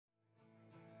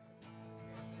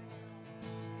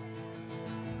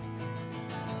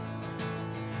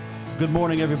Good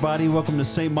morning, everybody. Welcome to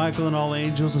St. Michael and All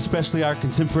Angels, especially our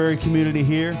contemporary community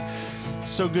here.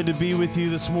 So good to be with you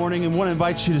this morning, and want to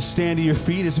invite you to stand to your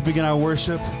feet as we begin our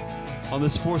worship on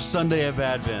this fourth Sunday of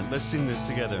Advent. Let's sing this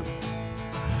together.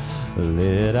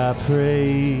 Let our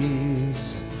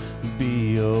praise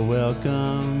be your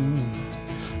welcome.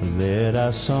 Let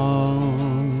our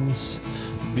songs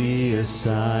be a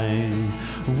sign.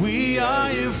 We are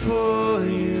here for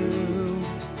you.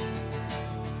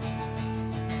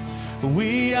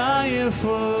 We are here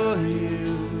for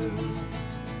you.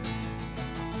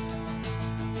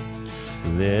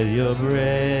 Let your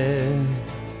bread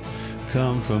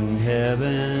come from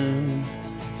heaven.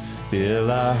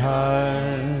 Fill our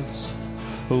hearts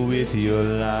with your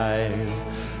light.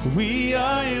 We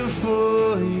are here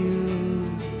for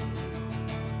you.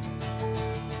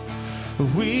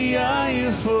 We are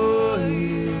here for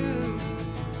you.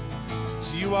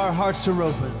 To you our hearts are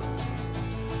open.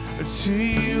 To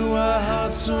you our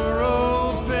hearts are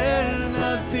open.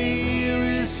 Nothing here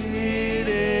is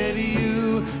hidden.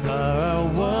 You are our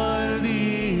one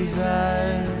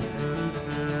desire.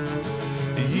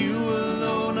 You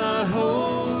alone are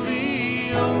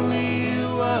holy. Only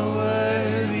you are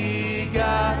worthy,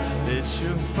 God. Let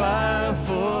your fire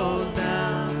fall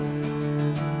down.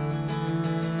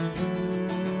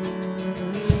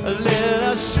 Let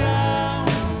us shout,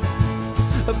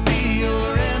 be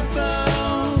your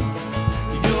anthem,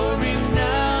 your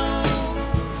renown,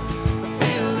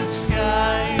 fill the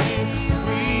sky.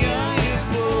 We are here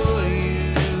for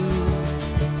you.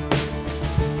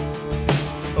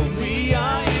 We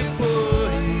are here for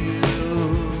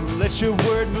you. Let your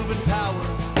word move in power.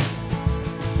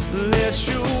 Let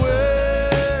your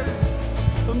word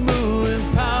move in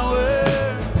power.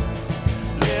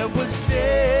 Let what's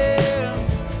dead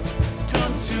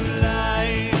come to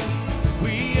life.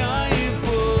 We are here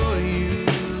for you.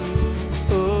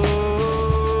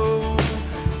 Oh,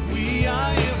 we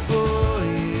are here for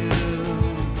you.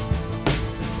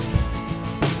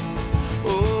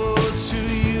 Oh, to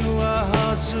you our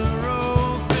hearts are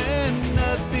open.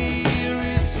 Nothing here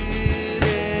is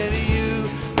hidden. You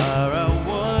are our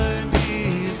one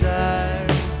desire.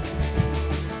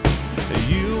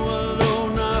 You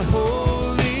alone are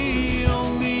holy.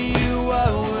 Only you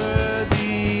are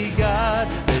worthy, God.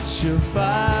 Let your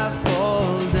fire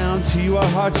fall down. To you our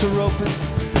hearts are open.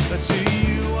 To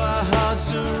you our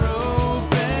hearts are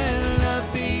open.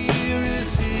 Nothing here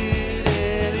is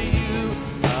hidden. You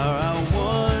are our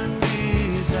one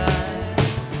desire.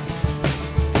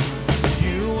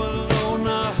 You alone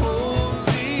are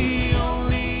holy.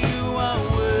 Only you are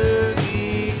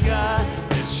worthy, God.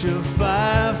 Let your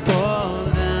fire fall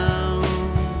down.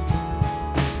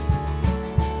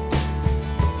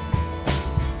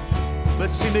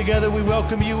 Let's sing together. We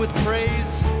welcome you with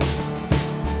praise.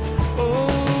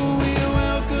 Oh, we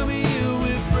welcome you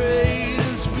with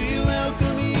praise. We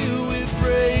welcome you with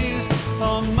praise.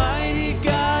 Almighty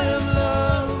God of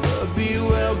love, be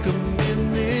welcome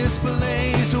in this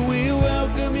place. We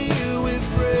welcome you with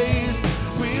praise.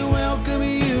 We welcome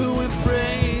you with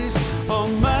praise.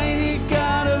 Almighty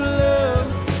God of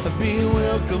love, be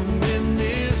welcome in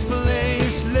this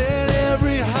place. Let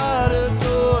every heart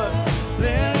adore.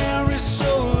 Let every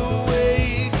soul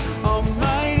awake.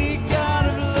 Almighty God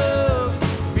of love,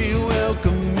 be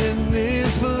welcome in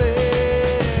this place.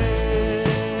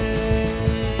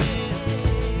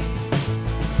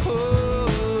 Oh,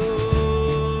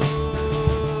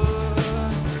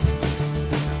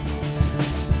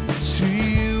 to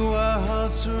you our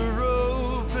hearts are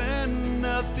open.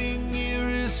 Nothing here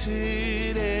is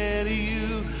hidden.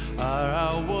 You are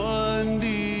our one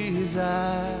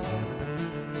desire.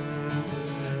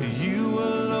 You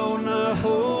alone are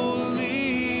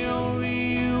holy.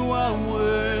 Only you are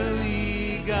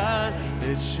worthy, God.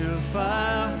 Let your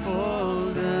fire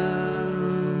fall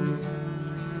down.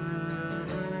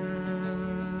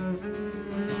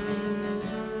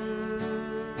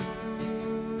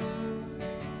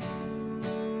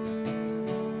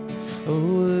 Oh,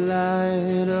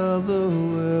 light of the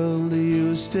world,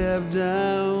 you step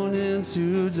down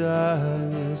into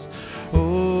darkness.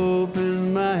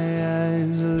 Open my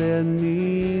eyes, let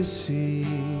me see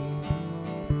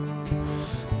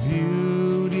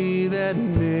beauty that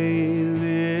made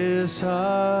this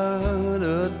heart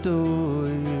adore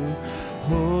you.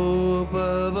 Hope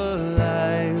of a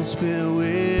life spent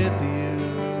with you.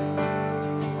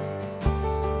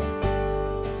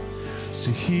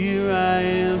 So here I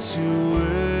am to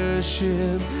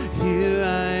worship. Here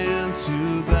I am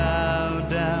to bow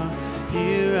down.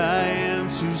 Here I am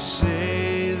to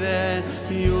say that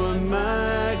you're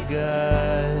my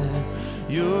God.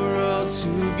 You're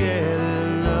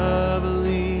altogether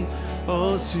lovely.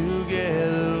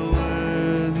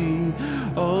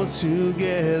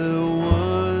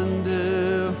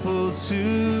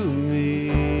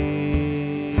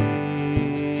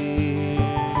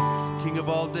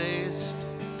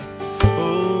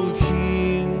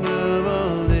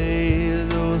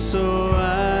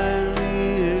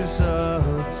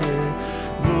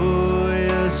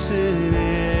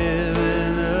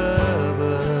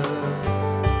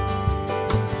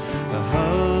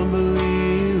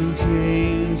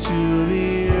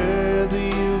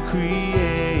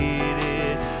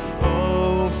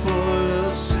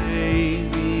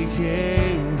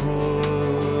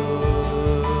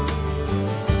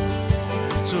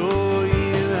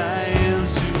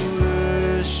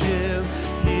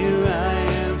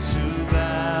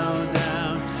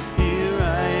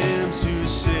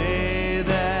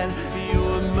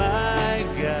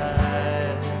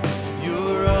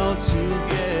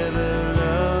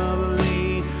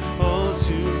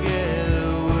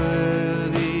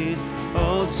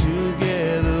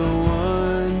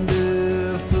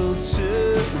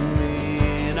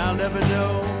 ever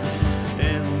know.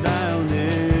 And I'll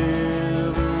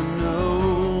never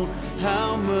know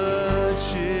how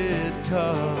much it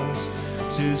costs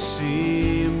to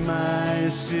see my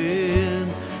sin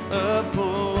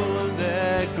upon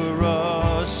that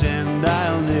cross. And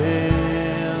I'll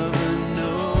never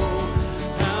know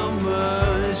how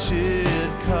much it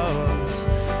costs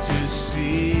to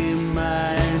see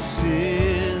my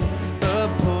sin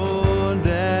upon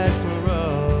that cross.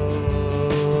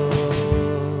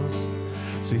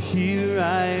 So here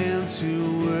I am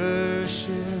to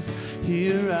worship,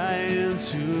 here I am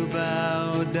to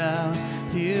bow down,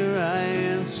 here I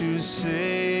am to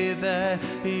say that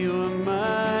you're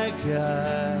my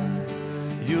God.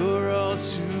 You're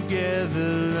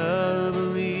altogether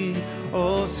lovely,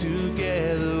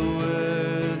 altogether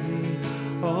worthy,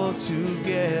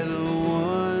 altogether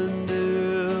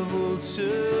wonderful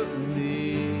to me.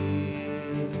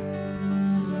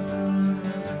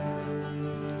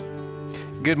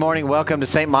 Good morning. Welcome to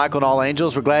St. Michael and All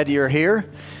Angels. We're glad you're here.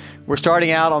 We're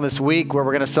starting out on this week where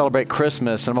we're going to celebrate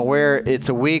Christmas. I'm aware it's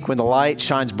a week when the light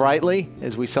shines brightly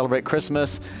as we celebrate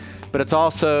Christmas, but it's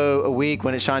also a week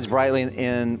when it shines brightly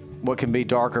in what can be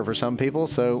darker for some people.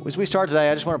 So as we start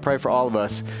today, I just want to pray for all of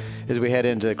us as we head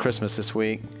into Christmas this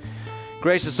week.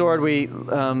 Gracious Lord, we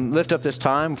lift up this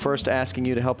time, first asking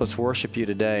you to help us worship you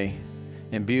today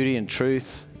in beauty and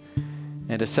truth,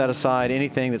 and to set aside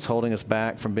anything that's holding us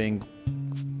back from being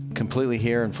completely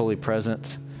here and fully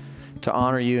present, to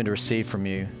honor you and to receive from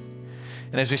you.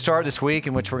 And as we start this week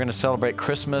in which we're going to celebrate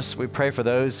Christmas, we pray for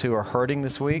those who are hurting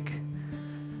this week,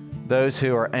 those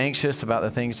who are anxious about the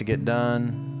things to get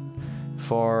done,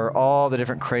 for all the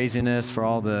different craziness, for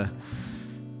all the,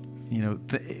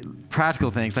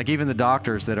 practical things, like even the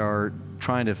doctors that are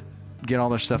trying to get all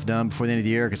their stuff done before the end of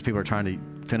the year because people are trying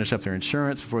to finish up their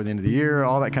insurance before the end of the year,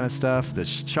 all that kind of stuff, the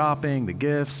shopping, the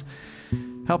gifts.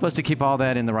 Help us to keep all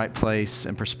that in the right place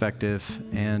and perspective.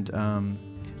 And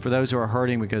for those who are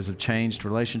hurting because of changed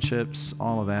relationships,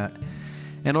 all of that.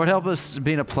 And Lord, help us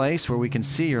be in a place where we can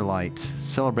see your light,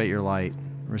 celebrate your light,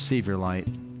 receive your light,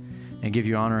 and give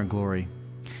you honor and glory.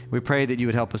 We pray that you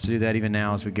would help us to do that even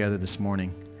now as we gather this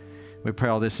morning. We pray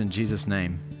all this in Jesus'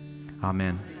 name.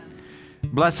 Amen.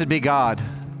 Blessed be God,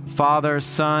 Father,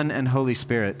 Son, and Holy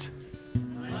Spirit.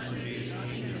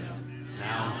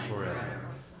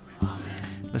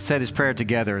 Let's say this prayer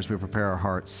together as we prepare our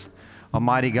hearts.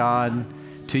 Almighty God,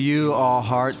 to you all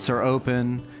hearts are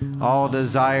open, all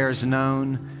desires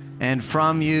known, and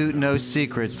from you no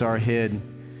secrets are hid.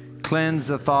 Cleanse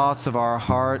the thoughts of our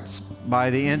hearts by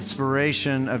the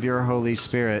inspiration of your Holy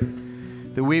Spirit,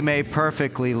 that we may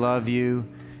perfectly love you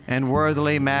and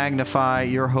worthily magnify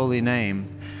your holy name.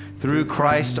 Through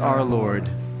Christ our Lord.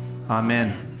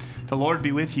 Amen. The Lord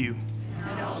be with you.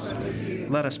 And also with you.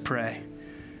 Let us pray.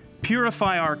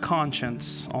 Purify our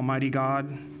conscience, Almighty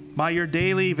God, by your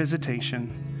daily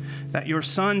visitation, that your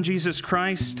Son, Jesus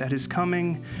Christ, at his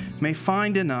coming, may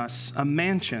find in us a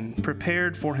mansion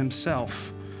prepared for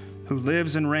himself, who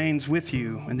lives and reigns with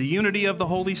you in the unity of the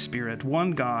Holy Spirit,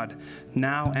 one God,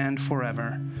 now and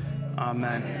forever.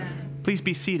 Amen. Please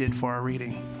be seated for our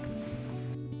reading.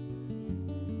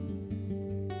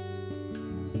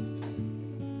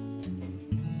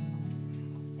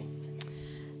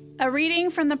 A reading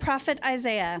from the prophet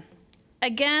Isaiah.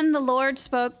 Again, the Lord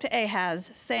spoke to Ahaz,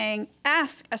 saying,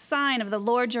 "Ask a sign of the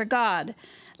Lord your God.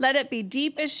 Let it be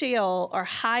deep as Sheol or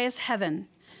high as heaven."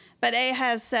 But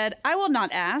Ahaz said, "I will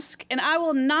not ask, and I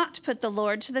will not put the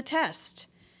Lord to the test."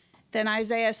 Then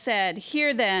Isaiah said,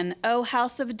 "Hear then, O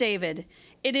house of David,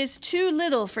 it is too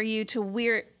little for you to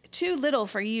weary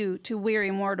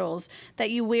mortals, that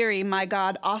you weary my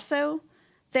God also.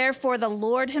 Therefore the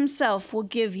Lord himself will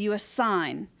give you a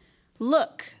sign.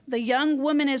 Look, the young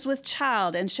woman is with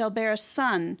child and shall bear a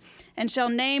son, and shall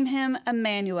name him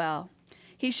Emmanuel.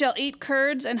 He shall eat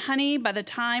curds and honey by the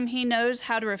time he knows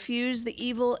how to refuse the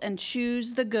evil and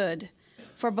choose the good.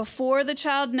 For before the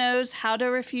child knows how to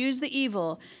refuse the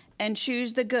evil and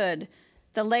choose the good,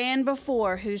 the land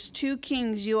before whose two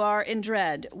kings you are in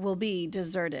dread will be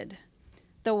deserted."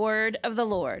 The word of the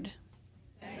Lord.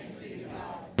 Thanks be to God.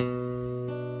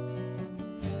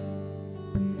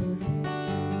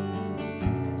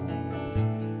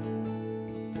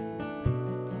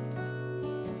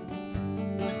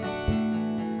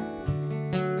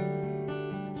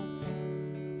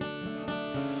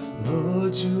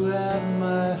 Lord, you have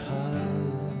my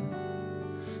heart,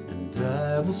 and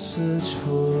I will search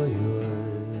for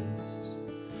yours.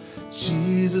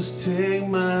 Jesus, take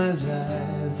my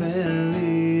life and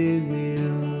lead me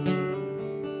on.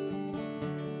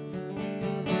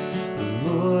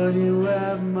 Lord, you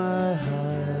have my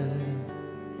heart,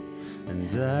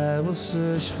 and I will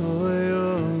search for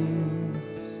yours.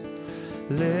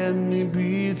 Let me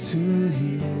be to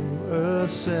you a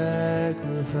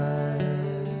sacrifice,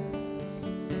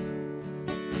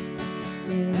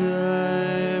 and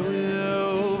I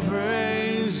will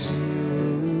praise you,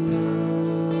 Lord,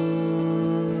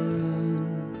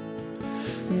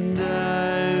 and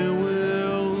I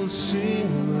will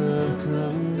sing love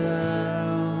come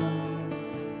down,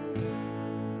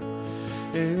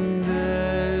 and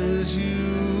as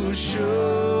you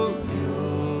show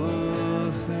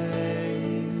your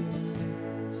face,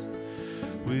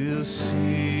 we'll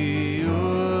see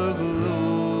your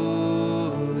glory.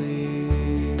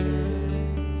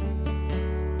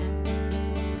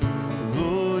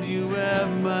 Lord, you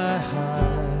have my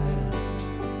heart,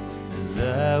 and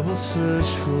I will search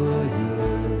for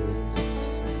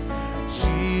yours.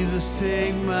 Jesus,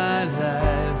 take my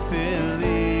life and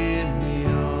lead me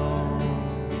on.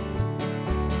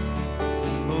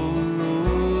 Oh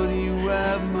Lord, you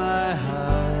have my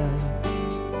heart,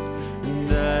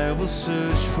 and I will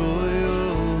search for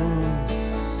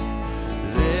yours.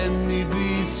 Let me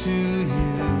be to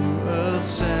you a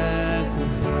sacrifice,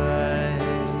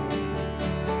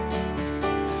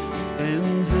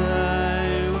 and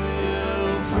I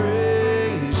will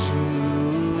praise you,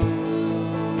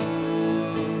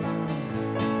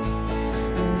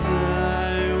 and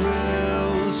I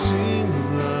will sing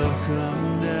love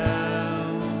come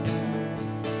down,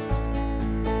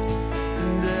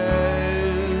 and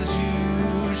as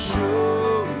you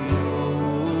show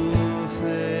your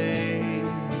face,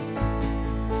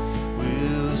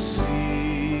 we'll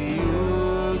see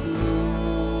your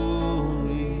glory.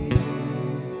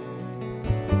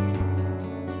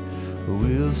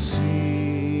 We'll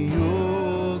see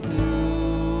your glory.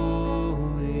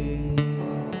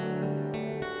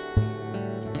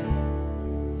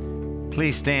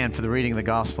 Please stand for the reading of the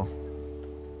gospel.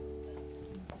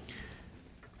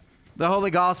 The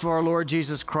Holy Gospel of our Lord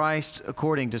Jesus Christ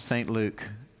according to St. Luke.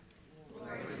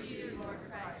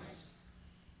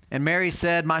 And Mary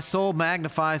said, "My soul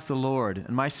magnifies the Lord,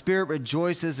 and my spirit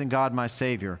rejoices in God my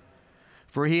Savior,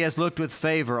 for he has looked with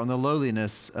favor on the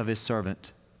lowliness of his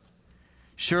servant.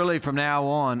 Surely from now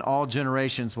on all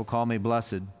generations will call me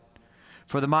blessed,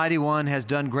 for the Mighty One has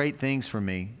done great things for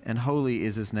me, and holy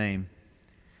is his name.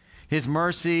 His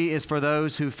mercy is for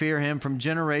those who fear him from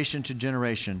generation to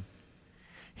generation.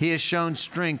 He has shown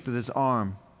strength with his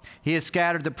arm. He has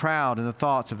scattered the proud in the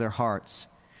thoughts of their hearts.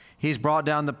 He has brought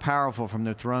down the powerful from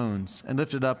their thrones and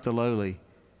lifted up the lowly.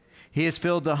 He has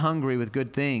filled the hungry with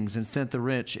good things and sent the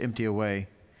rich empty away.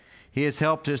 He has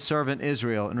helped his servant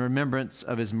Israel in remembrance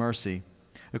of his mercy,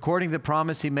 according to the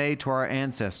promise he made to our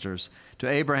ancestors, to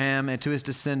Abraham and to his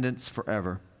descendants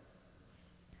forever."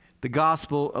 The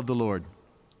Gospel of the Lord.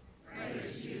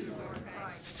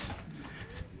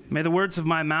 May the words of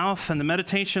my mouth and the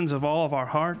meditations of all of our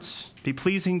hearts be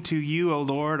pleasing to you, O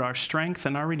Lord, our strength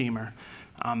and our Redeemer.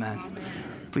 Amen.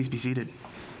 Please be seated.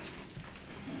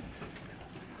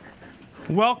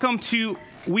 Welcome to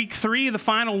week 3, the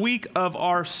final week of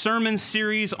our sermon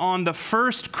series on the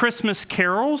first Christmas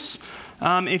carols.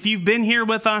 If you've been here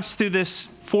with us through this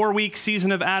 4-week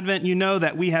season of Advent, you know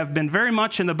that we have been very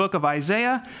much in the book of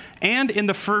Isaiah and in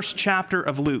the first chapter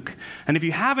of Luke. And if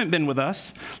you haven't been with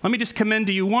us, let me just commend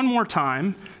to you one more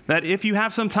time that if you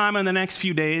have some time in the next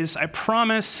few days, I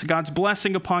promise God's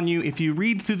blessing upon you if you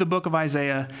read through the book of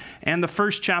Isaiah and the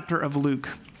first chapter of Luke.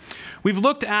 We've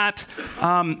looked at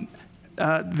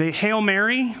the Hail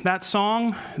Mary, that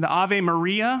song, the Ave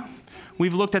Maria.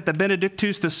 We've looked at the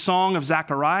Benedictus, the song of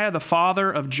Zechariah, the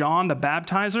father of John the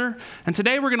Baptizer. And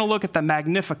today we're going to look at the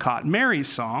Magnificat, Mary's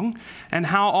song, and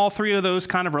how all three of those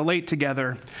kind of relate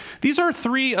together. These are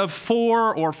 3 of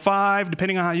 4 or 5,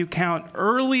 depending on how you count,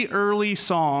 early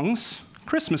songs,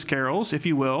 Christmas carols, if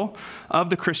you will, of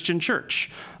the Christian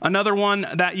church. Another one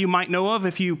that you might know of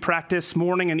if you practice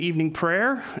morning and evening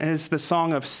prayer is the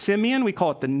song of Simeon. We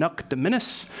call it the Nunc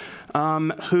Dimittis.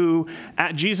 Who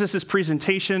at Jesus'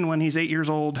 presentation when he's 8 years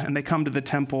old and they come to the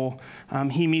temple,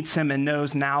 he meets him and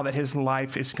knows now that his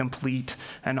life is complete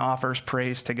and offers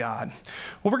praise to God.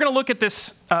 Well, we're going to look at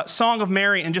this Song of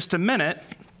Mary in just a minute.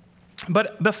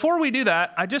 But before we do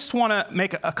that, I just want to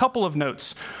make a couple of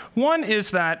notes. One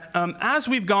is that as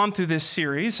we've gone through this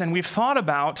series and we've thought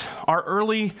about our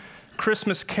early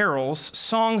Christmas carols,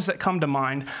 songs that come to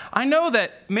mind, I know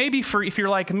that maybe if you're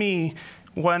like me,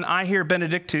 when I hear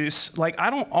Benedictus, I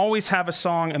don't always have a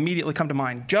song immediately come to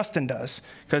mind. Justin does,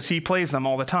 because he plays them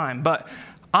all the time. But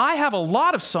I have a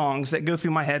lot of songs that go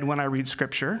through my head when I read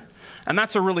Scripture, and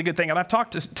that's a really good thing. And I've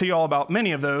talked to you all about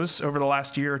many of those over the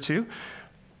last year or two.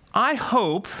 I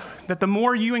hope that the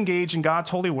more you engage in God's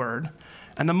holy word,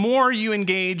 and the more you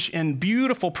engage in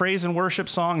beautiful praise and worship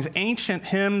songs, ancient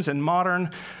hymns and modern,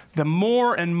 the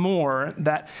more and more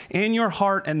that in your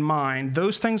heart and mind,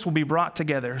 those things will be brought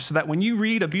together so that when you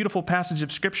read a beautiful passage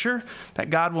of Scripture, that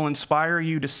God will inspire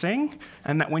you to sing,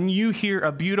 and that when you hear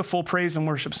a beautiful praise and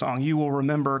worship song, you will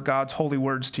remember God's holy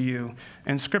words to you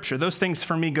in Scripture. Those things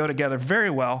for me go together very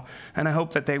well, and I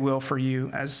hope that they will for you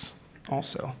as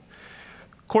also.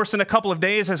 Of course, in a couple of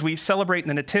days, as we celebrate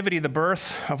the nativity, the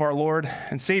birth of our Lord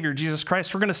and Savior, Jesus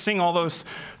Christ, we're going to sing all those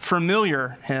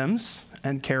familiar hymns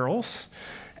and carols.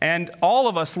 And all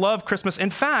of us love Christmas. In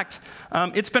fact,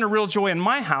 it's been a real joy in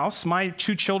my house. My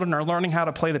 2 children are learning how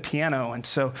to play the piano. And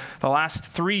so the last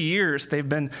 3 years, they've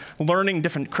been learning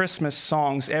different Christmas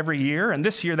songs every year. And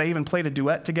this year, they even played a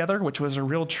duet together, which was a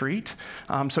real treat.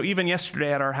 So even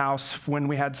yesterday at our house, when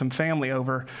we had some family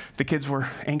over, the kids were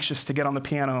anxious to get on the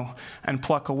piano and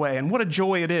pluck away. And what a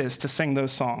joy it is to sing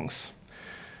those songs.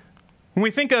 When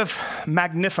we think of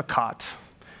Magnificat,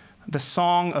 the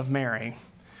Song of Mary,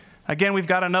 again, we've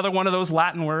got another one of those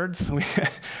Latin words.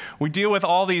 We deal with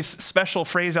all these special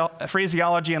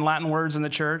phraseology and Latin words in the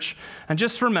church. And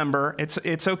just remember,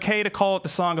 it's okay to call it the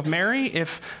Song of Mary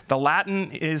if the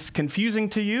Latin is confusing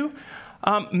to you.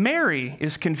 Mary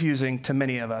is confusing to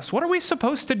many of us. What are we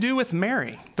supposed to do with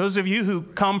Mary? Those of you who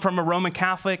come from a Roman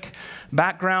Catholic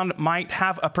background might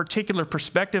have a particular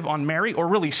perspective on Mary or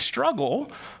really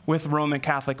struggle with Roman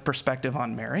Catholic perspective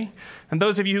on Mary. And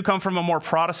those of you who come from a more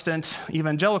Protestant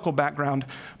evangelical background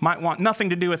might want nothing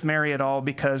to do with Mary at all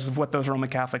because of what those Roman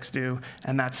Catholics do,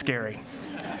 and that's scary.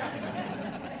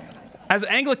 As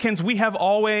Anglicans, we have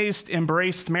always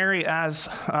embraced Mary as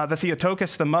the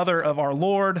Theotokos, the mother of our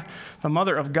Lord, the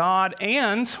mother of God,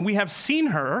 and we have seen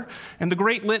her in the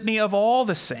great litany of all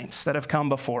the saints that have come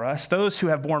before us, those who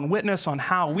have borne witness on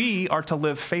how we are to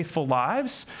live faithful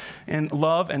lives in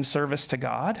love and service to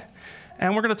God.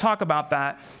 And we're going to talk about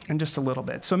that in just a little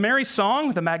bit. So Mary's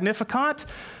song, the Magnificat,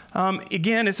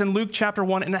 again, is in Luke chapter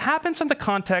 1, and it happens in the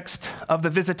context of the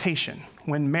visitation.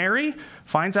 When Mary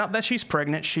finds out that she's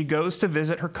pregnant, she goes to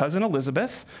visit her cousin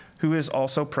Elizabeth, who is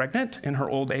also pregnant in her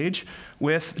old age,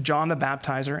 with John the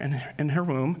Baptizer in her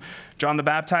womb. John the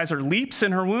Baptizer leaps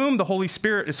in her womb. The Holy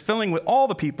Spirit is filling with all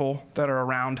the people that are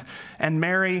around, and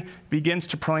Mary begins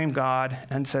to proclaim God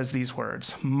and says these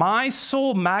words, "My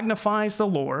soul magnifies the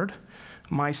Lord.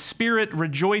 My spirit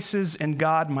rejoices in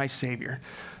God, my Savior."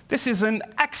 This is an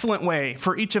excellent way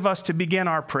for each of us to begin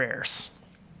our prayers.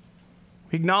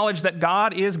 We acknowledge that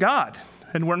God is God,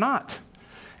 and we're not.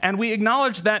 And we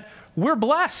acknowledge that we're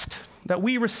blessed, that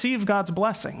we receive God's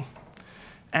blessing.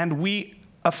 And we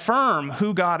affirm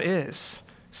who God is,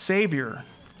 Savior,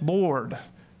 Lord,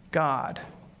 God,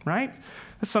 right?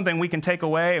 That's something we can take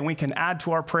away and we can add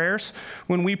to our prayers.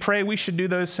 When we pray, we should do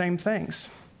those same things.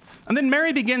 And then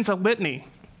Mary begins a litany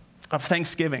of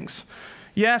thanksgivings.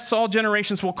 Yes, all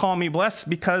generations will call me blessed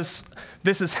because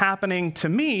this is happening to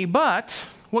me, but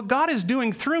what God is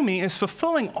doing through me is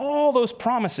fulfilling all those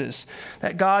promises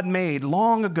that God made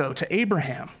long ago to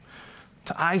Abraham,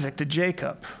 to Isaac, to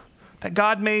Jacob, that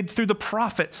God made through the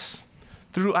prophets,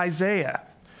 through Isaiah.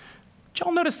 Did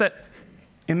y'all notice that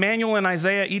Emmanuel and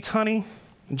Isaiah eats honey,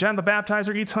 and John the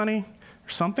Baptizer eats honey?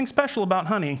 There's something special about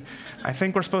honey. I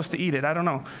think we're supposed to eat it. I don't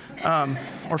know.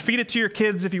 Or feed it to your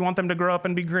kids if you want them to grow up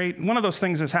and be great. One of those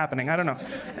things is happening. I don't know.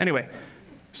 Anyway,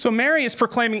 so Mary is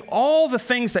proclaiming all the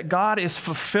things that God is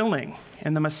fulfilling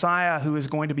in the Messiah who is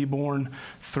going to be born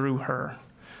through her.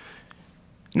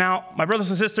 Now, my brothers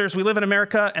and sisters, we live in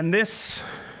America, and this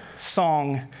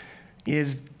song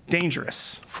is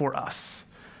dangerous for us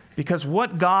because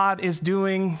what God is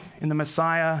doing in the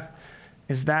Messiah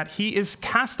is that he is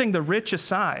casting the rich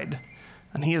aside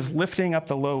and he is lifting up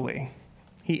the lowly.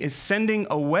 He is sending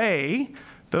away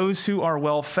those who are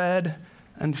well-fed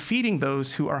and feeding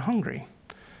those who are hungry.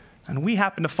 And we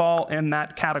happen to fall in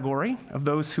that category of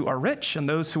those who are rich and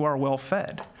those who are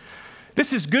well-fed.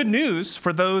 This is good news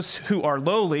for those who are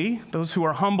lowly, those who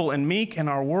are humble and meek in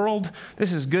our world.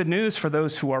 This is good news for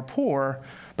those who are poor,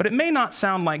 but it may not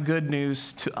sound like good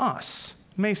news to us.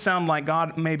 It may sound like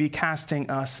God may be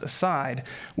casting us aside.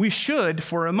 We should,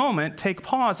 for a moment, take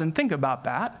pause and think about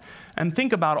that, and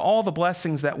think about all the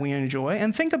blessings that we enjoy,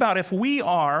 and think about if we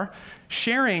are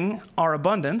sharing our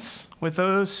abundance with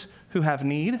those who have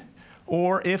need,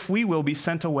 or if we will be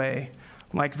sent away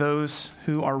like those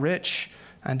who are rich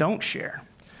and don't share.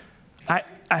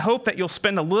 I hope that you'll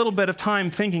spend a little bit of time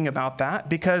thinking about that,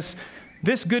 because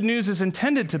This good news is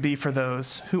intended to be for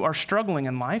those who are struggling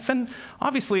in life. And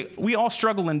obviously, we all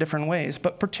struggle in different ways,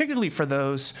 but particularly for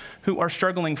those who are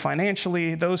struggling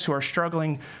financially, those who are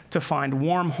struggling to find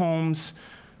warm homes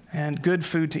and good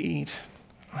food to eat.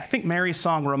 I think Mary's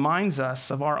song reminds us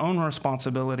of our own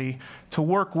responsibility to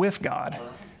work with God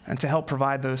and to help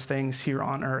provide those things here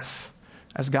on earth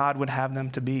as God would have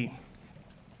them to be.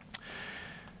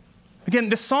 Again,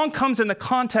 this song comes in the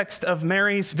context of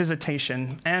Mary's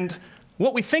visitation, and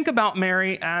what we think about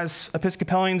Mary as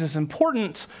Episcopalians is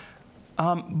important,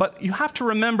 but you have to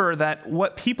remember that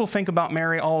what people think about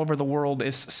Mary all over the world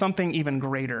is something even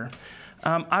greater.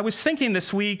 I was thinking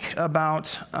this week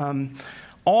about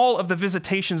all of the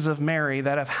visitations of Mary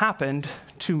that have happened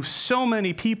to so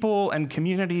many people and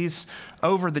communities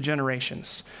over the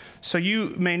generations. So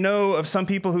you may know of some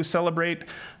people who celebrate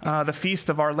the feast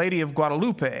of Our Lady of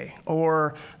Guadalupe,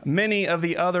 or many of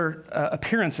the other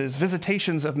appearances,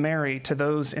 visitations of Mary to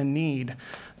those in need.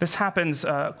 This happens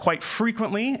quite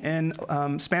frequently in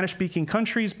Spanish-speaking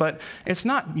countries, but it's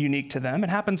not unique to them.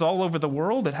 It happens all over the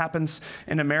world. It happens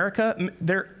in America.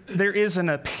 There is an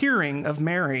appearing of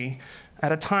Mary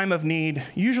at a time of need,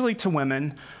 usually to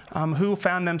women who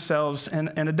found themselves in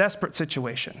a desperate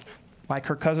situation, like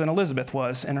her cousin Elizabeth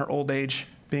was in her old age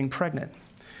being pregnant.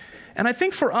 And I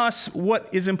think for us, what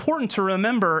is important to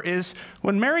remember is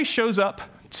when Mary shows up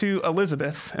to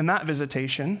Elizabeth in that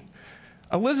visitation,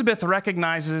 Elizabeth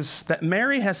recognizes that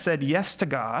Mary has said yes to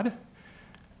God,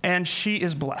 and she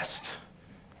is blessed.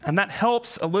 And that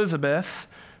helps Elizabeth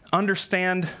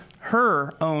understand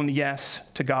her own yes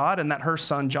to God, and that her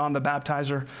son, John the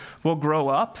Baptizer, will grow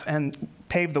up and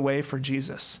pave the way for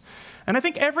Jesus. And I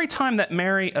think every time that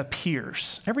Mary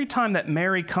appears, every time that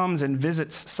Mary comes and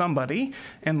visits somebody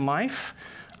in life,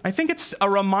 I think it's a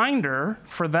reminder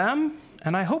for them,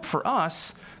 and I hope for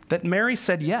us, that Mary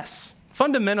said yes.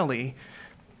 Fundamentally,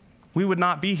 we would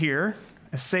not be here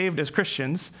as saved as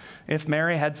Christians if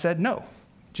Mary had said no.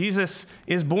 Jesus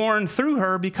is born through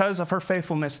her because of her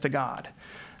faithfulness to God.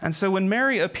 And so when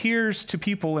Mary appears to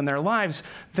people in their lives,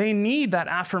 they need that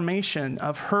affirmation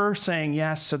of her saying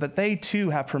yes so that they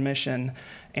too have permission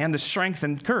and the strength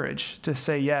and courage to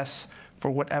say yes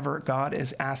for whatever God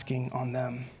is asking on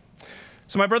them.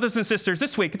 So my brothers and sisters,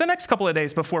 this week, the next couple of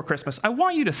days before Christmas, I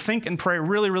want you to think and pray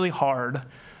really, really hard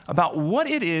about what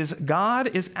it is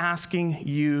God is asking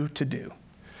you to do.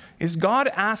 Is God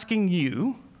asking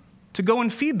you to go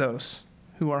and feed those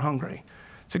who are hungry?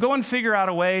 To go and figure out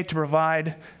a way to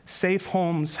provide safe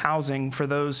homes, housing for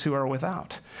those who are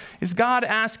without? Is God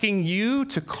asking you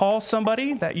to call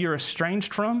somebody that you're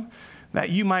estranged from, that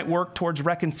you might work towards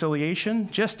reconciliation,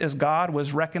 just as God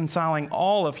was reconciling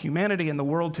all of humanity and the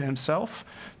world to himself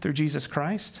through Jesus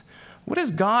Christ? What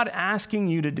is God asking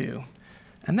you to do?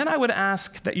 And then I would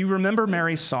ask that you remember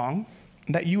Mary's song,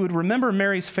 that you would remember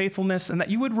Mary's faithfulness, and that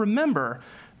you would remember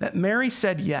that Mary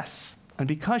said yes. And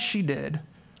because she did,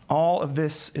 all of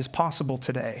this is possible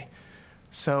today.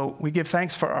 So we give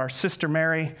thanks for our sister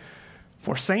Mary,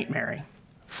 for Saint Mary,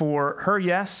 for her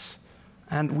yes,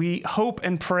 and we hope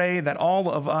and pray that all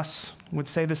of us would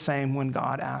say the same when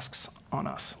God asks on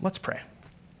us. Let's pray.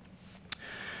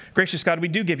 Gracious God, we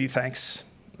do give you thanks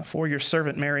for your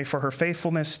servant Mary, for her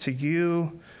faithfulness to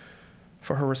you,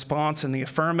 for her response in the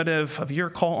affirmative of your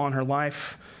call on her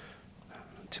life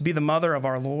to be the mother of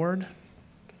our Lord.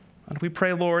 And we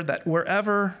pray, Lord, that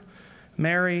wherever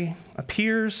Mary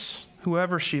appears,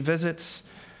 whoever she visits,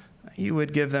 you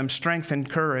would give them strength and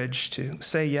courage to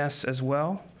say yes as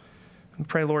well. We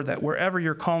pray, Lord, that wherever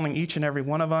you're calling each and every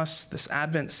one of us this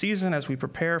Advent season as we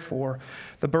prepare for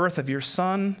the birth of your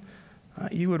Son,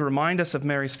 you would remind us of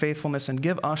Mary's faithfulness and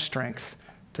give us strength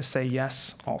to say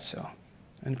yes also.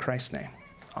 In Christ's name,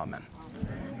 amen.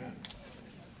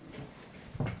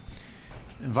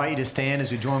 I invite you to stand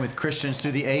as we join with Christians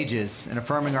through the ages in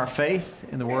affirming our faith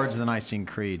in the words of the Nicene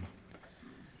Creed.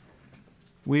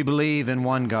 We believe in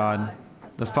one God,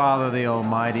 the Father, the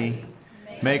Almighty,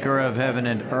 maker of heaven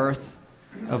and earth,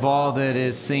 of all that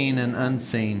is seen and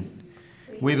unseen.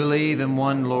 We believe in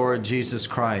one Lord Jesus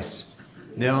Christ,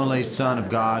 the only Son of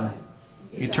God,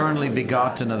 eternally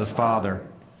begotten of the Father,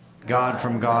 God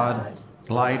from God,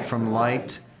 light from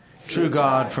light, true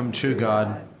God from true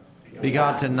God,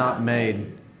 begotten, not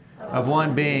made, of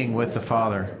one being with the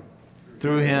Father.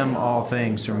 Through him all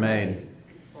things are made.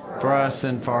 For us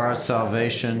and for our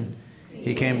salvation,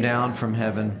 he came down from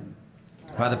heaven.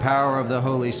 By the power of the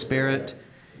Holy Spirit,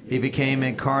 he became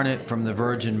incarnate from the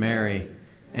Virgin Mary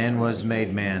and was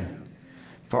made man.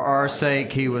 For our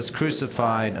sake, he was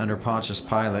crucified under Pontius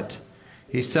Pilate.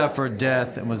 He suffered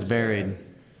death and was buried.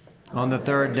 On the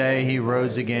third day, he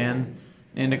rose again.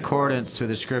 in accordance with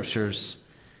the Scriptures.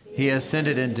 He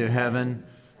ascended into heaven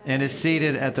and is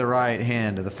seated at the right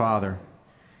hand of the Father.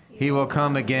 He will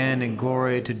come again in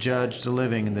glory to judge the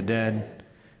living and the dead,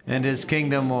 and his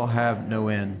kingdom will have no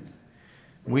end.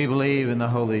 We believe in the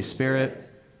Holy Spirit,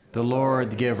 the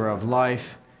Lord, the giver of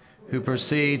life, who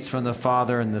proceeds from the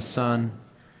Father and the Son,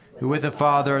 who with the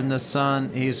Father and the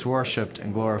Son he is worshipped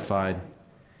and glorified.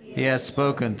 He has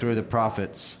spoken through the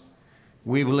prophets.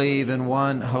 We believe in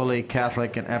one holy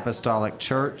Catholic and Apostolic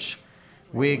Church.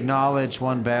 We acknowledge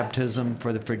one baptism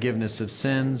for the forgiveness of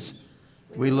sins.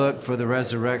 We look for the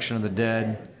resurrection of the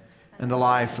dead and the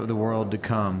life of the world to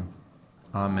come.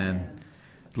 Amen.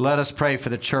 Let us pray for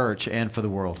the church and for the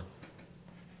world.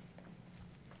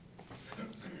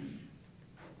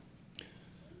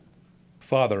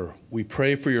 Father, we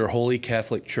pray for your holy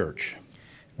Catholic Church,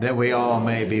 that we all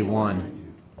may be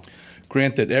one.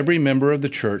 Grant that every member of the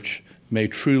church may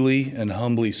truly and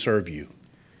humbly serve you.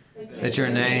 That your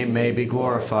name may be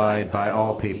glorified by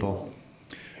all people.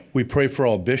 We pray for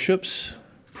all bishops,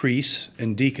 priests,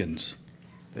 and deacons,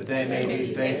 that they may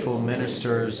be faithful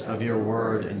ministers of your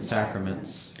word and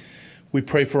sacraments. We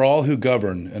pray for all who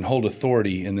govern and hold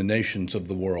authority in the nations of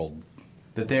the world,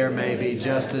 that there may be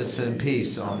justice and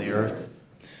peace on the earth.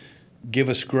 Give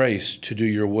us grace to do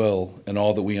your will in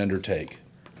all that we undertake,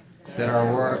 that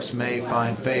our works may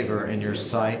find favor in your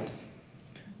sight.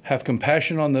 Have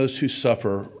compassion on those who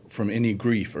suffer from any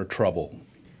grief or trouble,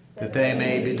 that they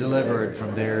may be delivered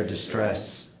from their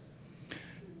distress.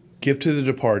 Give to the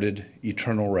departed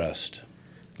eternal rest.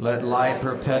 Let light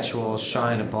perpetual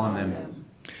shine upon them.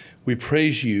 We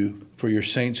praise you for your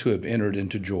saints who have entered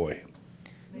into joy.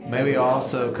 May we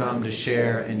also come to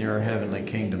share in your heavenly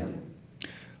kingdom.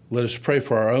 Let us pray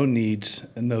for our own needs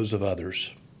and those of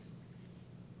others.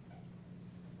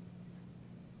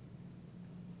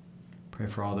 Pray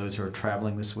for all those who are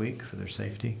traveling this week for their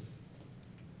safety.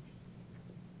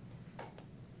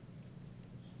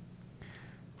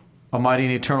 Almighty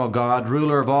and eternal God,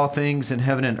 ruler of all things in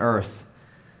heaven and earth,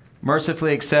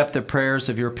 mercifully accept the prayers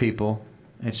of your people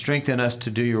and strengthen us to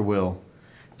do your will.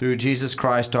 Through Jesus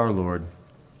Christ our Lord.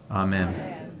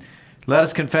 Amen. Let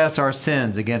us confess our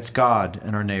sins against God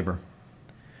and our neighbor.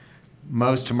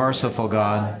 Most merciful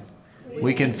God,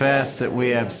 we confess that we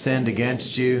have sinned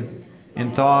against you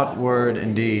in thought, word,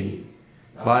 and deed,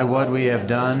 by what we have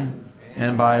done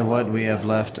and by what we have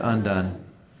left undone.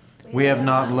 We have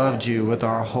not loved you with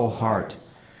our whole heart.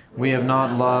 We have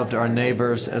not loved our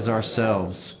neighbors as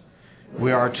ourselves.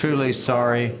 We are truly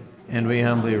sorry, and we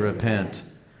humbly repent.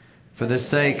 For the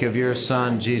sake of your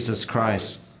Son, Jesus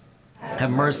Christ,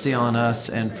 have mercy on us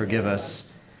and forgive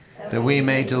us, that we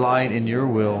may delight in your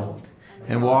will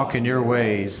and walk in your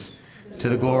ways to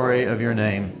the glory of your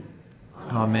name.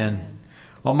 Amen.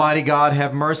 Almighty God,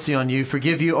 have mercy on you,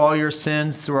 forgive you all your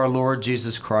sins through our Lord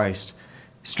Jesus Christ,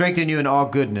 strengthen you in all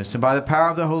goodness, and by the power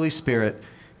of the Holy Spirit,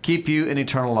 keep you in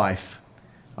eternal life.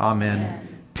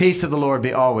 Amen. Peace of the Lord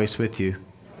be always with you.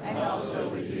 And also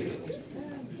with you.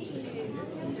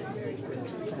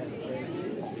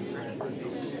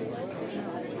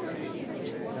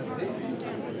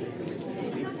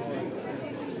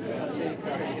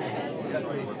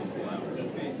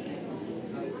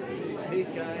 Peace,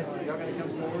 guys. Y'all going to come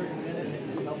forward in a minute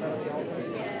and help out the altar?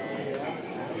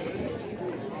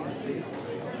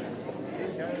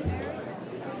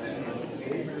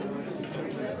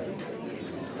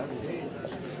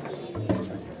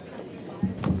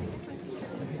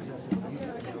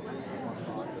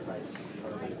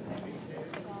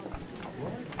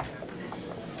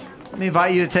 Let me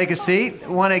invite you to take a seat. I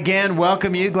want to again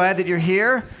welcome you. Glad that you're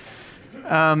here.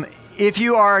 If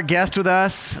you are a guest with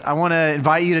us, I want to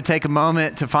invite you to take a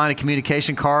moment to find a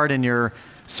communication card in your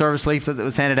service leaflet that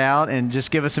was handed out and just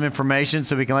give us some information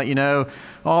so we can let you know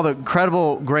all the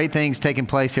incredible, great things taking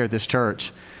place here at this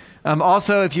church.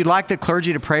 Also, if you'd like the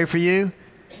clergy to pray for you,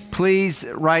 please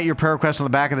write your prayer request on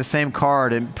the back of the same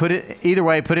card and put it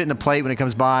in the plate when it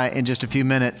comes by in just a few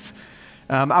minutes.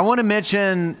 I want to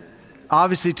mention,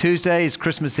 obviously Tuesday is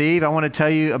Christmas Eve. I want to tell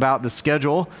you about the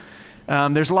schedule.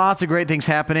 There's lots of great things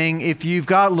happening. If you've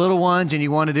got little ones and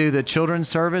you want to do the children's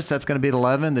service, that's going to be at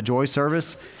 11, the Joy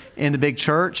service in the big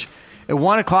church. At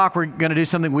 1 o'clock, we're going to do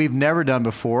something we've never done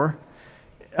before.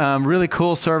 Really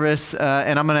cool service,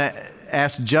 and I'm going to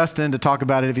ask Justin to talk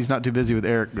about it if he's not too busy with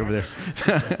Eric over there.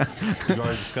 You've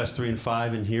already discussed 3 and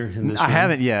 5 in here in this I room?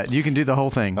 haven't yet. You can do the whole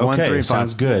thing. Okay, 1, 3, and 5.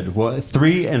 sounds good. Well,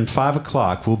 3 and 5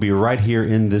 o'clock, we'll be right here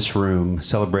in this room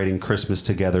celebrating Christmas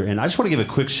together. And I just want to give a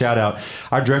quick shout out.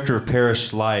 Our director of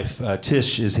parish life,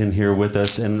 Tish, is in here with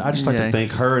us. And I'd just like to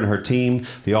thank her and her team,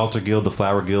 the Altar Guild, the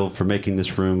Flower Guild, for making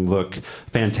this room look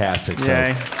fantastic.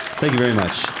 So, Thank you very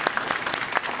much.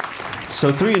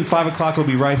 So 3 and 5 o'clock will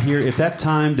be right here. If that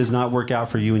time does not work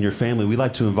out for you and your family, we'd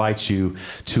like to invite you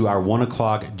to our 1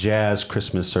 o'clock jazz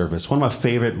Christmas service. One of my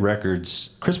favorite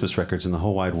records, Christmas records in the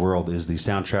whole wide world, is the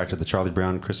soundtrack to the Charlie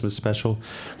Brown Christmas special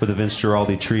for the Vince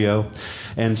Giraldi Trio.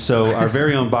 And so our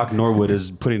very own Bach Norwood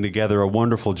is putting together a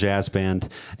wonderful jazz band.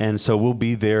 And so we'll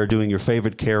be there doing your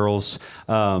favorite carols.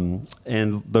 And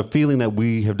the feeling that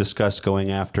we have discussed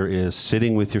going after is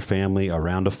sitting with your family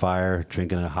around a fire,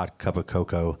 drinking a hot cup of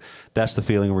cocoa. That's the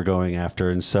feeling we're going after.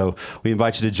 And so we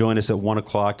invite you to join us at 1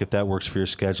 o'clock if that works for your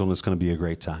schedule, and it's going to be a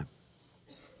great time.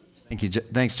 Thank you.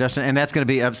 Thanks, Justin. And that's going to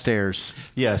be upstairs.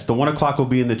 Yes, the 1 o'clock will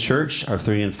be in the church. Our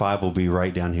 3 and 5 will be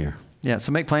right down here. Yeah,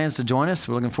 so make plans to join us.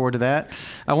 We're looking forward to that.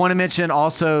 I want to mention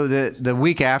also that the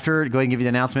week after, go ahead and give you the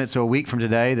announcement. So a week from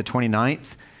today, the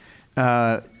 29th,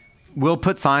 we'll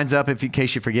put signs up in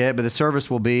case you forget, but the service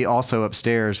will be also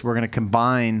upstairs. We're going to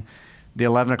combine the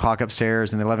 11 o'clock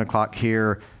upstairs and the 11 o'clock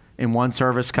here in one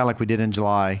service, kind of like we did in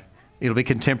July. It'll be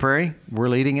contemporary. We're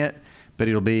leading it, but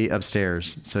it'll be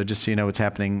upstairs. So just so you know what's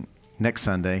happening next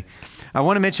Sunday. I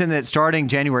want to mention that starting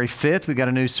January 5th, we've got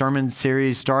a new sermon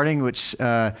series starting, which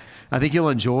I think you'll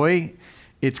enjoy.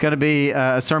 It's going to be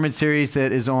a sermon series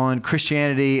that is on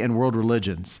Christianity and world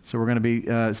religions. So we're going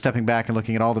to be stepping back and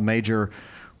looking at all the major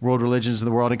world religions of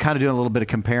the world and kind of doing a little bit of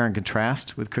compare and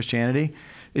contrast with Christianity.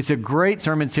 It's a great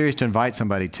sermon series to invite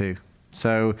somebody to.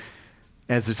 So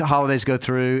as the holidays go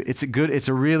through, it's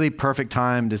a really perfect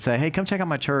time to say, hey, come check out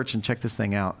my church and check this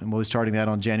thing out. And we'll be starting that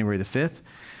on January the 5th.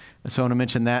 So I want to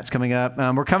mention that's coming up.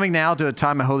 We're coming now to a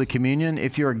time of Holy Communion.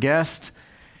 If you're a guest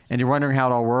and you're wondering how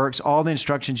it all works, all the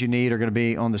instructions you need are going to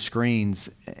be on the screens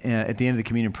at the end of the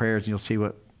communion prayers, and you'll see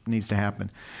what needs to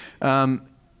happen.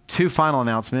 2 final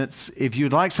announcements. If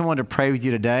you'd like someone to pray with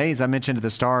you today, as I mentioned at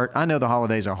the start, I know the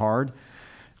holidays are hard.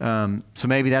 So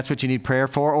maybe that's what you need prayer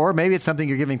for, or maybe it's something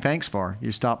you're giving thanks for.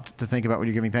 You stopped to think about what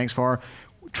you're giving thanks for.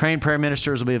 Trained prayer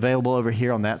ministers will be available over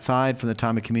here on that side from the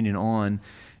time of communion on,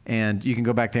 and you can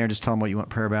go back there and just tell them what you want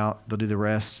prayer about. They'll do the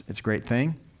rest. It's a great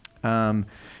thing.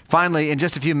 Finally, in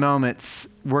just a few moments,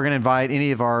 we're going to invite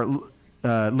any of our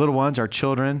little ones, our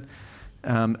children,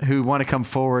 who want to come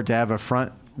forward to have a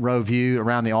front row view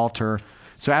around the altar.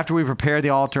 So after we prepare the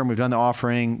altar and we've done the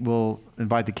offering, we'll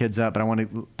invite the kids up. But I want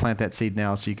to plant that seed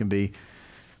now so you can be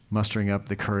mustering up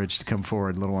the courage to come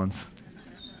forward, little ones.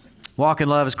 Walk in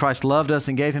love as Christ loved us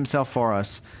and gave himself for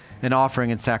us, an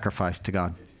offering and sacrifice to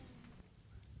God.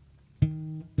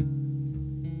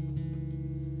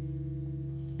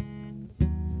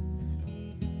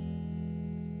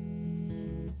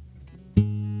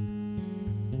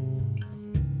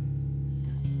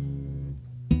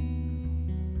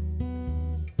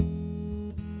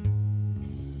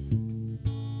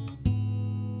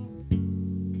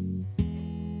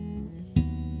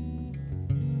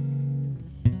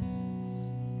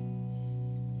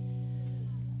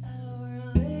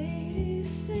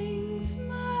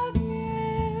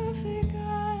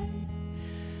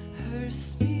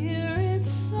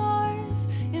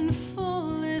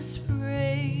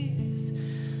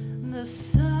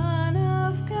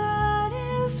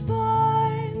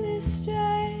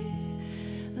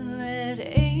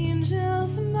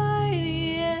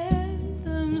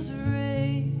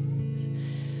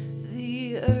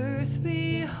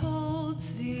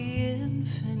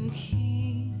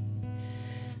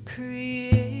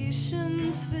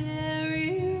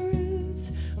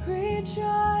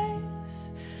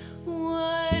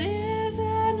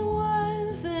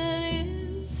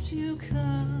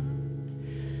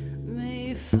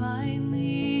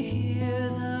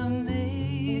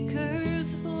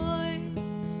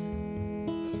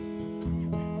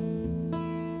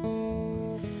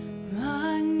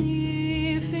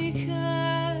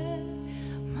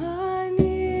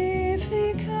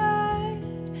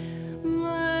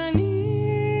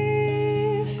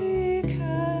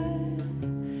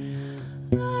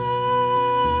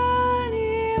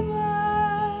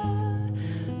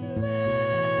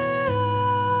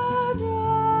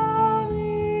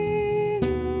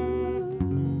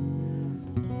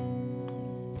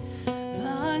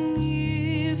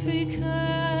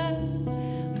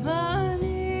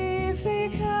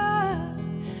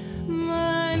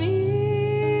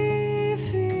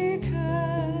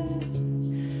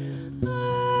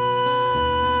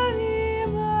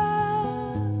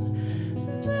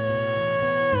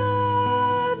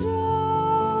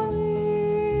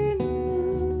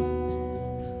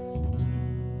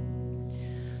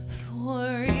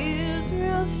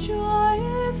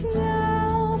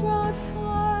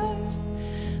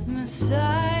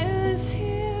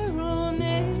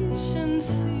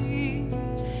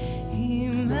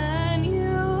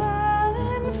 Emmanuel.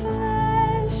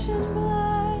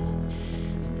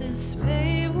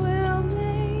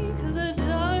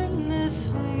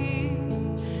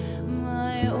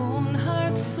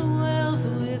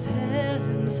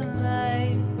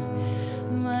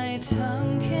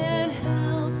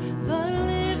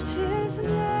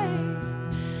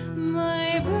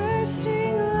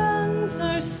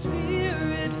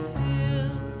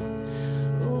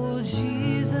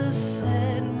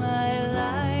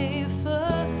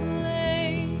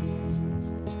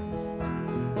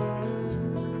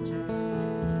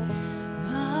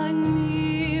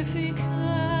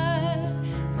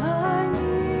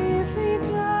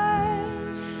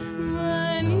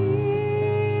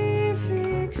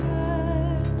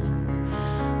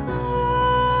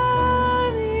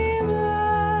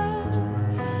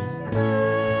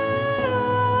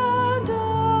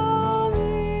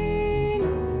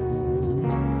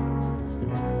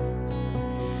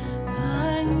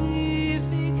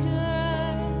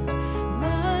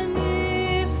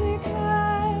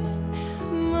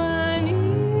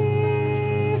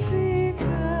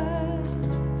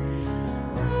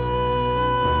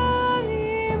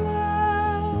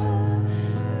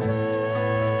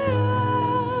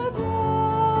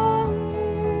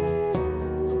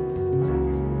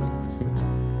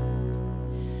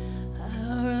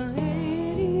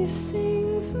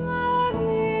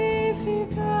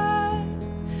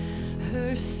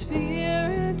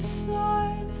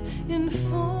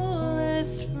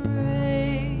 fullest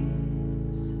praise.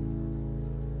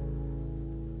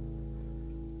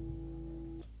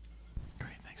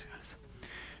 Great, thanks, guys.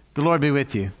 The Lord be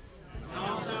with you. And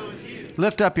also with you.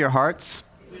 Lift up your hearts.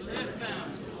 We lift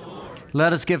them to the Lord.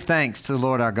 Let us give thanks to the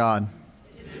Lord our God.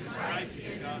 It is right to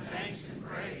give God thanks and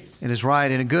praise. It is right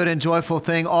and a good and joyful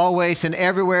thing always and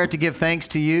everywhere to give thanks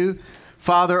to you,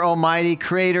 Father Almighty,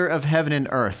 creator of heaven and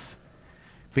earth,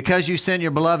 because you sent your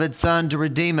beloved Son to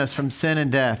redeem us from sin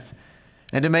and death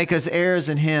and to make us heirs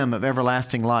in him of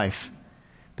everlasting life,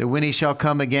 that when he shall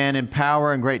come again in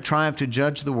power and great triumph to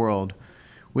judge the world,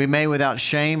 we may without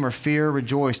shame or fear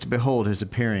rejoice to behold his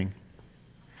appearing.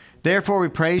 Therefore we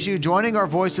praise you, joining our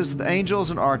voices with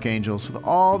angels and archangels, with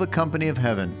all the company of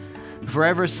heaven,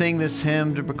 forever sing this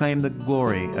hymn to proclaim the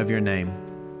glory of your name.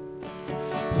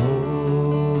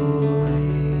 Holy,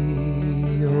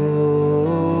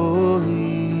 holy,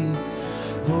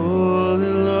 holy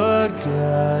Lord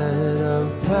God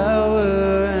of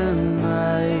power and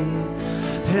might,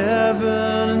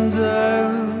 heaven and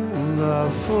earth are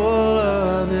full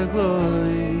of your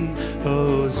glory.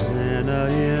 Hosanna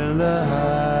in the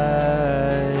highest.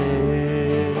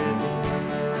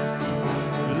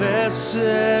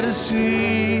 Blessed is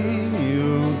he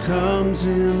who comes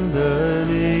in the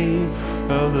name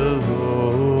of the Lord.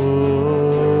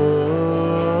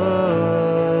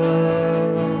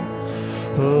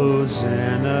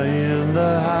 Hosanna in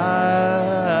the highest.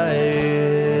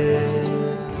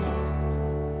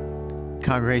 The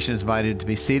congregation is invited to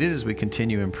be seated as we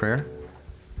continue in prayer.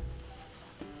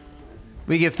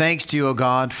 We give thanks to you, O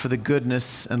God, for the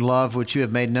goodness and love which you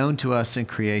have made known to us in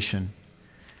creation,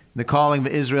 the calling of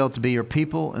Israel to be your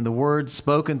people, and the words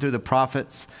spoken through the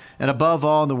prophets, and above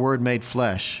all, the word made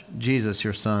flesh, Jesus,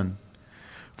 your Son.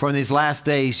 For in these last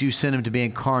days you sent him to be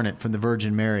incarnate from the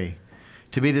Virgin Mary,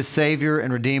 to be the Savior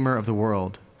and Redeemer of the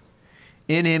world.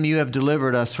 In him you have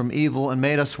delivered us from evil and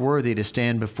made us worthy to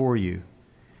stand before you.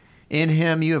 In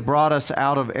him you have brought us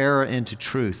out of error into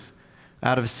truth,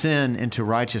 out of sin into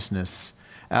righteousness,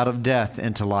 out of death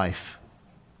into life.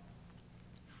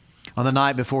 On the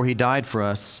night before he died for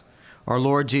us, our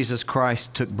Lord Jesus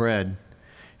Christ took bread.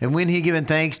 And when he had given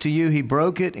thanks to you, he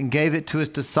broke it and gave it to his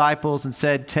disciples and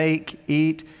said, "Take,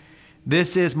 eat.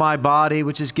 This is my body,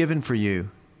 which is given for you.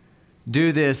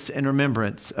 Do this in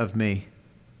remembrance of me."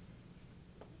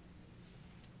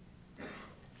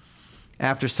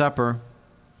 After supper,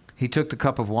 he took the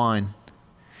cup of wine.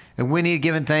 And when he had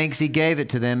given thanks, he gave it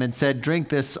to them and said, "Drink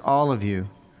this, all of you.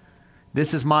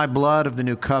 This is my blood of the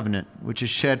new covenant, which is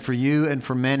shed for you and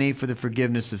for many for the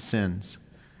forgiveness of sins.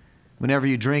 Whenever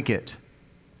you drink it,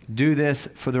 do this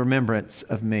for the remembrance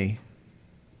of me."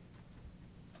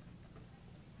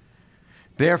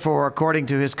 Therefore, according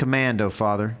to his command, O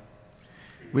Father,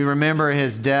 we remember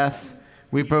his death,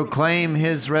 we proclaim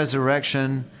his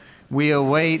resurrection, we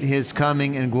await his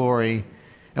coming in glory,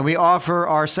 and we offer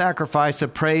our sacrifice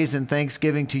of praise and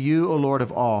thanksgiving to you, O Lord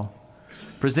of all,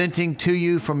 presenting to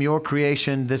you from your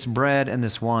creation this bread and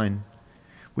this wine.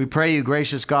 We pray you,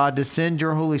 gracious God, to send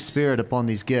your Holy Spirit upon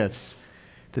these gifts,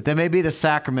 that they may be the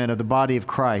sacrament of the body of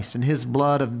Christ and his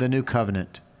blood of the new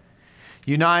covenant.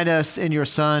 Unite us in your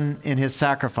Son in his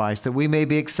sacrifice, that we may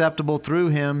be acceptable through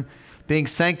him, being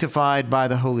sanctified by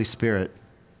the Holy Spirit.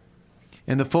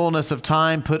 In the fullness of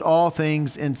time, put all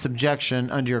things in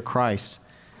subjection under your Christ,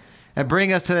 and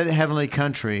bring us to that heavenly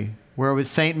country, where with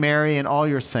Saint Mary and all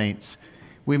your saints,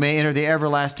 we may enter the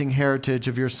everlasting heritage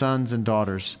of your sons and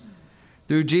daughters.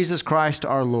 Through Jesus Christ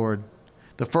our Lord,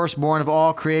 the firstborn of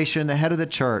all creation, the head of the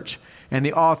church, and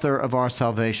the author of our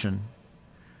salvation.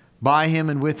 By him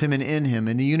and with him and in him,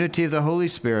 in the unity of the Holy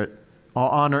Spirit, all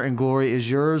honor and glory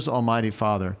is yours, Almighty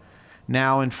Father,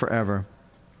 now and forever.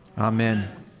 Amen.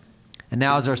 And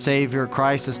now as our Savior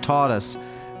Christ has taught us,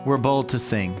 we're bold to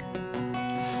sing.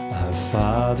 Our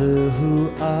Father who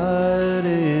art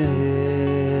in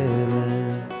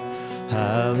heaven,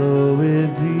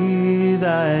 hallowed be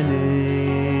thy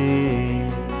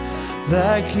name.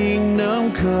 Thy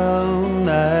kingdom come,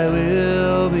 thy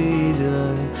will be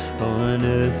done, on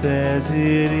earth as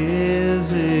it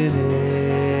is in heaven.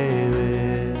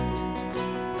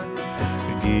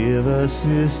 Give us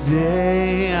this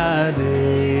day our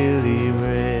daily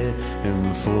bread,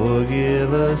 and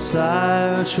forgive us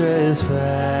our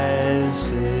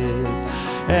trespasses,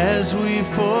 as we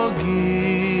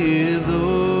forgive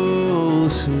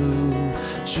those who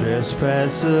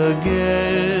trespass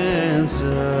against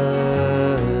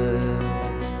us.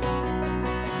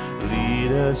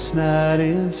 Lead us not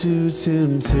into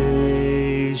temptation,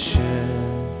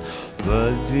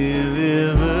 but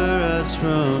deliver us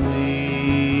from evil.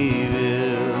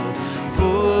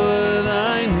 For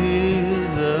thine is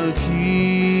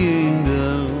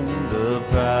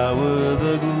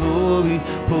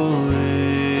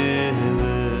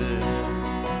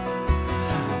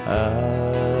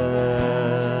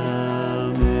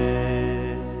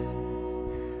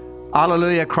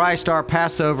Hallelujah. Christ our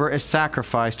Passover is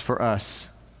sacrificed for us.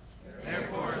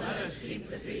 Therefore, let us keep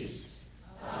the feast.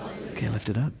 Hallelujah. Okay, lift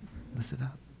it up. Lift it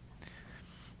up.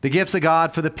 The gifts of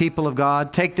God for the people of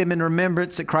God. Take them in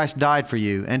remembrance that Christ died for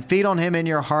you, and feed on him in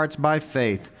your hearts by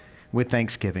faith with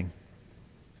thanksgiving.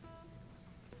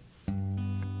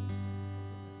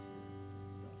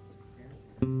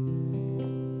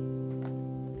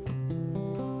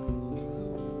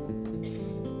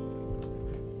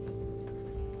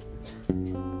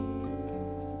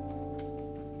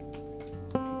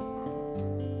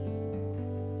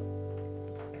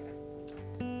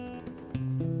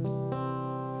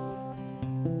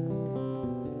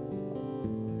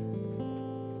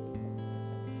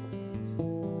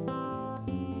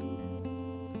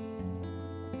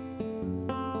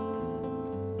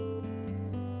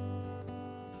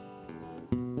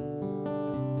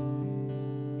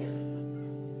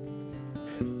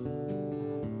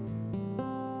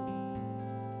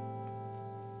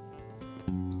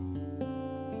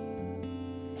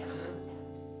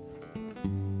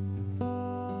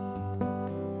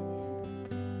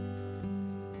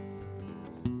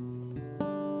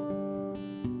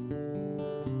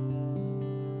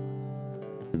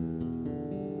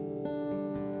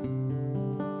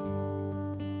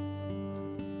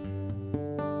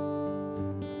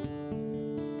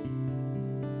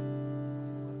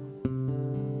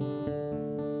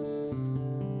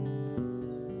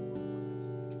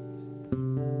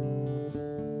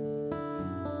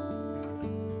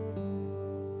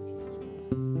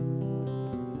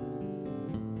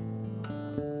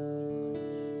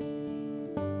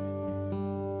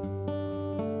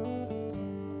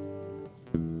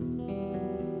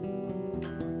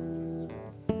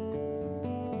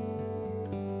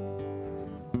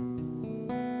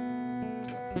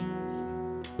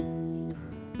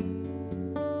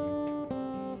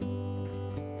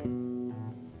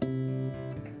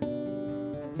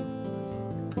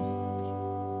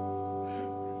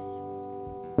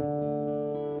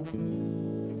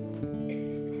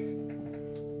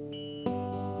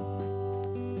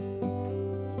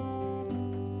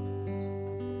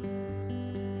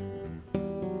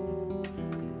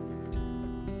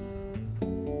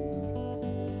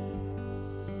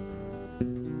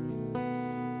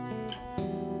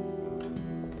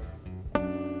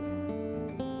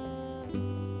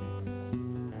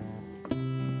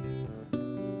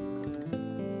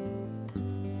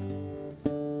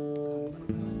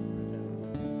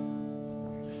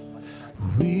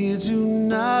 We do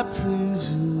not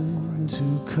presume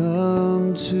to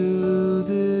come to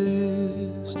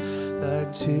this, thy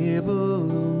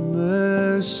table, O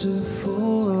merciful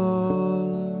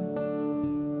Lord,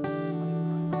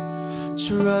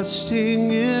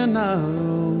 trusting in our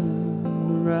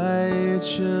own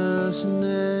righteousness,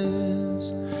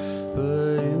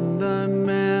 but in thy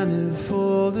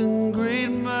manifold and great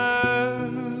mercies.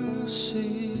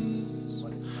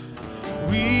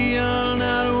 We are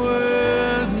not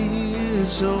worthy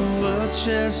so much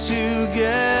as to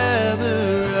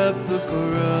gather up the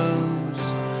crumbs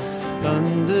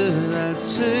under that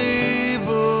table,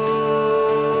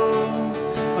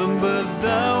 but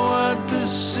thou art the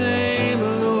same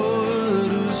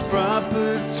Lord, whose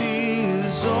property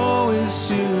is always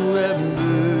to have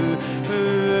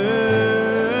mercy.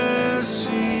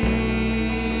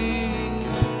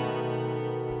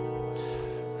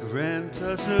 Grant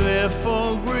us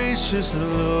therefore, gracious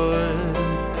Lord,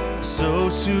 so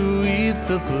to eat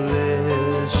the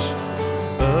flesh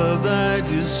of thy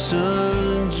dear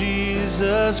Son,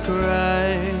 Jesus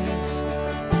Christ,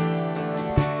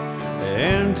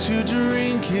 and to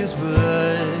drink his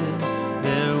blood,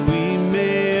 that we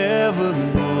may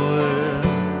evermore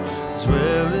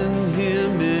dwell in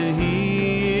him and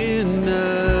he in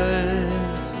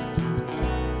us.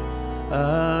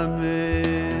 Amen.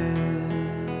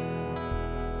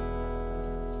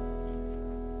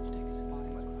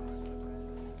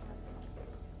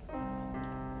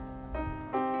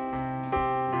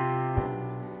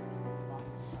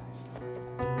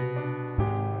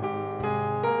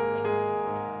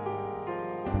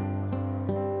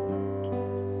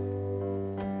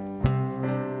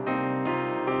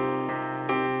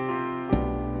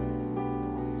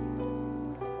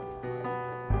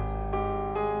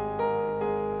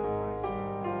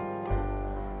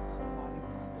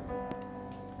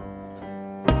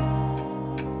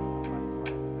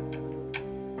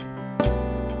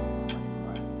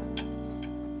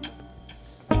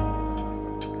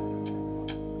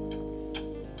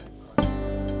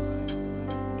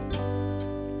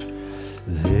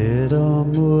 Let all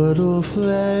mortal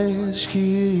flesh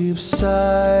keep silence,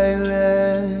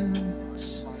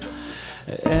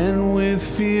 and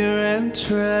fear and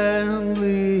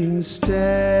trembling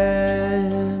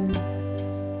stand.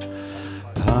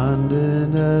 Ponder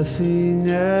nothing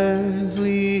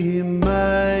earthly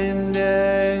minded,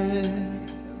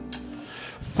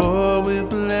 for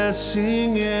with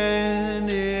blessing in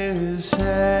his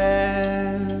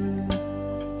hand,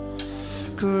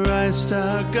 Christ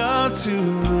our God to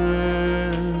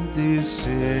earth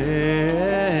descended,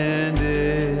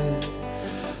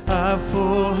 our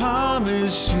full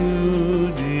homage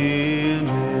to demand.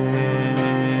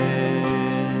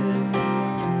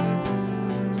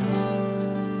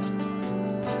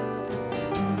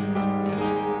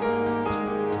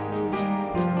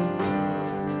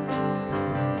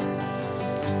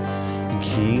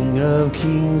 King of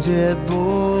kings yet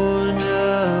born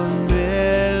of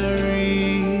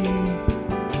Mary,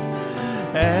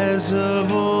 as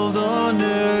of old on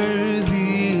earth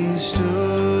he stood,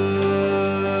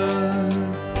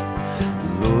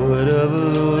 Lord of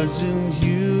lords in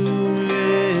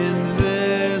human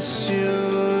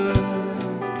vesture,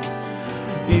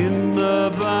 in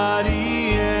the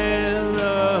body and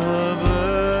the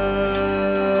blood,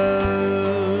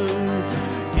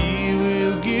 he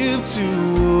will give to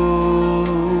all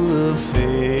the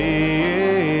faithful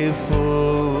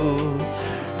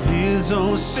his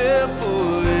own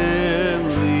simple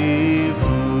heavenly food.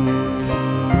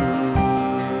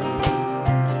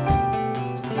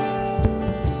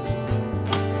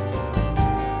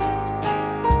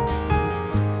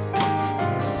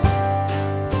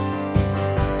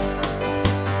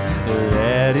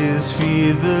 At his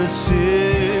feet the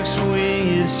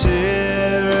six-winged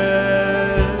seraph,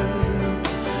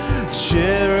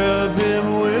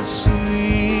 cherubim with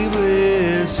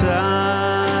sleepless eyes,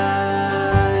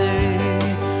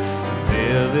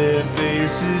 veil their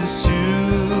faces to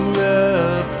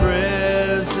the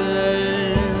presence,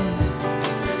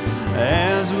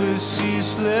 as with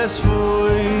ceaseless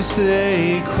voice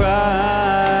they cry,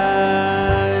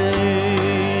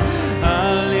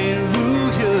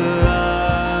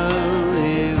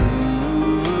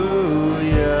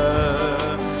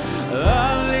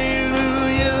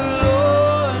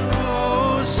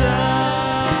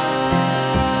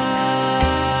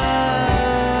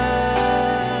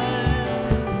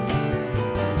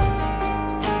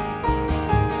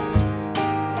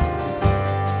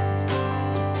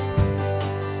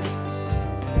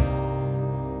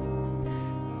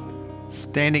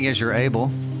 Standing as you're able,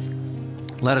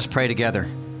 let us pray together.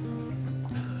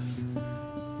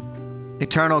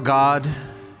 Eternal God,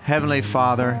 Heavenly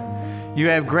Father, you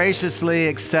have graciously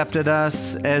accepted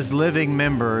us as living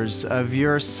members of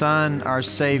your Son, our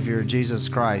Savior, Jesus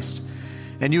Christ.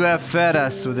 And you have fed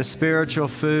us with the spiritual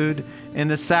food in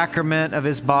the sacrament of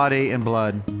his body and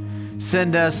blood.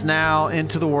 Send us now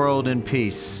into the world in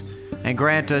peace, and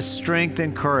grant us strength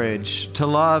and courage to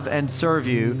love and serve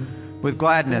you with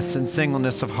gladness and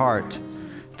singleness of heart.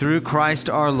 Through Christ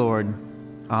our Lord.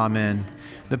 Amen.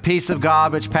 The peace of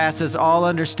God, which passes all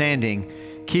understanding,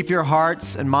 keep your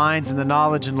hearts and minds in the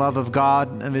knowledge and love of God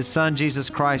and of his Son,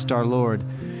 Jesus Christ our Lord.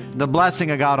 The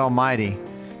blessing of God Almighty,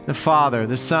 the Father,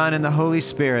 the Son, and the Holy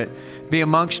Spirit be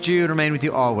amongst you and remain with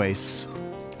you always.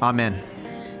 Amen.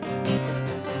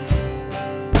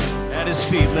 At his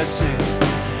feet, let's sing.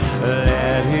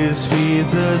 At his feet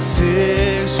the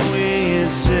six-winged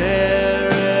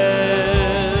seraph,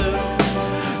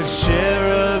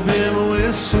 cherubim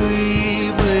with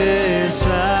sleepless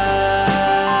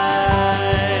eyes,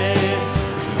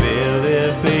 veil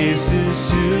their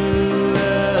faces to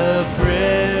the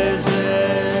presence,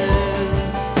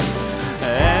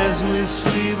 as with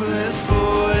sleepless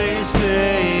voice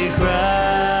they cry.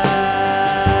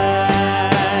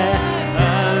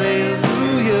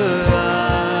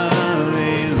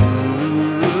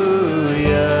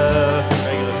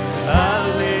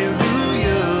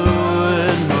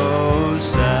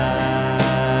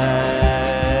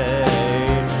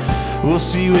 We'll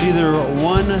see you at either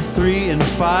 1, 3, and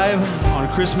 5 on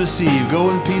Christmas Eve. Go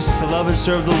in peace to love and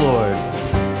serve the Lord.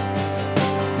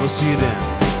 We'll see you then.